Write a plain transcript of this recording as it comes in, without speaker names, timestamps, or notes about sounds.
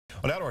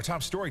Well, now to our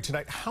top story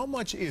tonight. How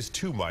much is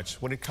too much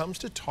when it comes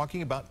to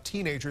talking about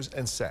teenagers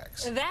and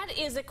sex? That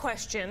is a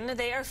question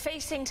they are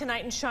facing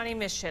tonight in Shawnee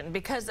Mission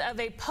because of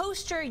a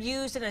poster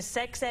used in a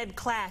sex ed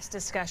class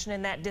discussion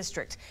in that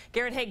district.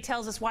 Garrett Haig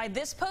tells us why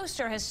this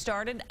poster has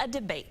started a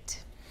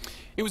debate.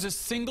 It was a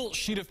single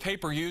sheet of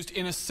paper used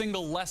in a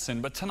single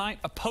lesson, but tonight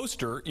a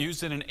poster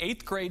used in an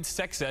 8th grade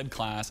sex ed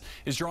class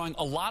is drawing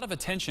a lot of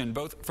attention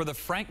both for the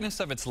frankness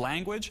of its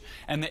language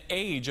and the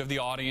age of the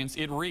audience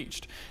it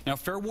reached. Now,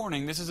 fair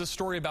warning, this is a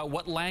story about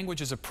what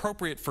language is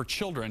appropriate for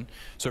children,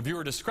 so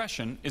viewer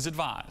discretion is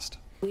advised.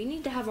 We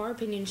need to have our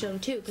opinion shown,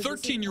 too.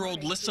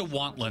 13-year-old Lissa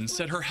Wantland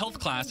said her health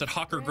class at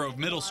Hawker Grove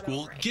Middle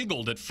School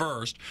giggled at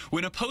first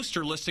when a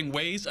poster listing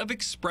ways of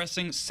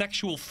expressing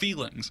sexual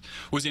feelings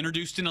was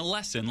introduced in a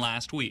lesson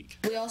last week.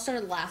 We all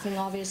started laughing,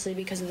 obviously,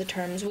 because of the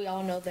terms. We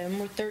all know them.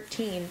 We're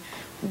 13.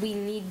 We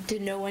need to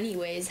know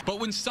anyways.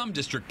 But when some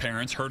district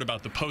parents heard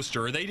about the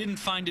poster, they didn't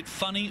find it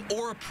funny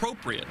or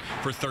appropriate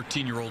for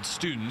 13-year-old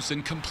students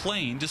and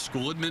complained to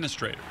school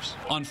administrators.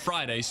 On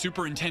Friday,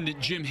 Superintendent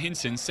Jim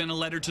Hinson sent a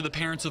letter to the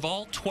parents of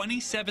all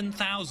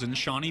 27,000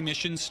 Shawnee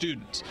Mission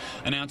students,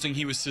 announcing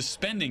he was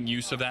suspending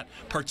use of that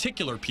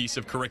particular piece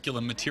of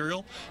curriculum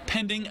material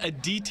pending a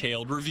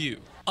detailed review.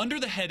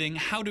 Under the heading,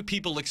 How Do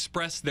People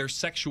Express Their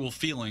Sexual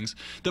Feelings,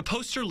 the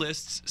poster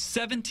lists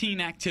 17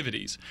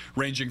 activities,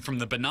 ranging from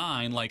the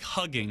benign, like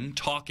hugging,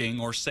 talking,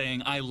 or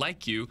saying, I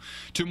like you,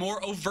 to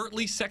more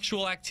overtly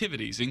sexual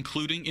activities,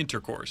 including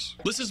intercourse.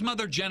 Lissa's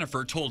mother,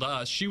 Jennifer, told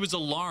us she was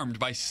alarmed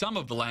by some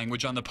of the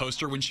language on the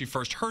poster when she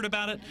first heard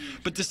about it,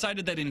 but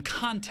decided that in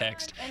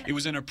context, it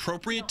was an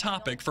appropriate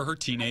topic for her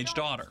teenage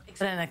daughter.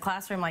 In a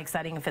classroom-like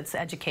setting, if it's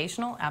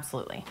educational,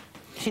 absolutely.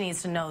 She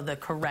needs to know the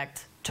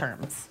correct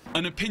terms.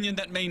 An opinion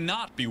that may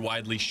not be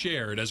widely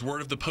shared as word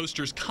of the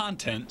poster's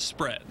content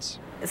spreads.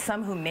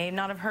 Some who may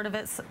not have heard of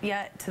it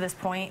yet to this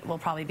point will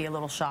probably be a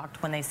little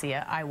shocked when they see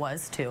it. I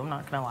was too, I'm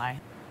not going to lie.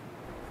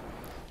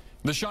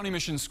 The Shawnee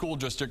Mission School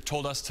District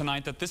told us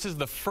tonight that this is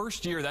the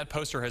first year that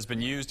poster has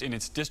been used in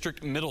its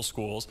district middle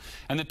schools,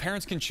 and that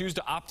parents can choose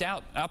to opt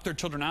their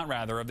children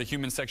out of the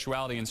human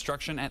sexuality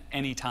instruction at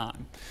any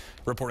time.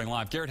 Reporting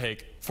live, Garrett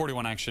Haig,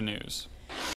 41 Action News.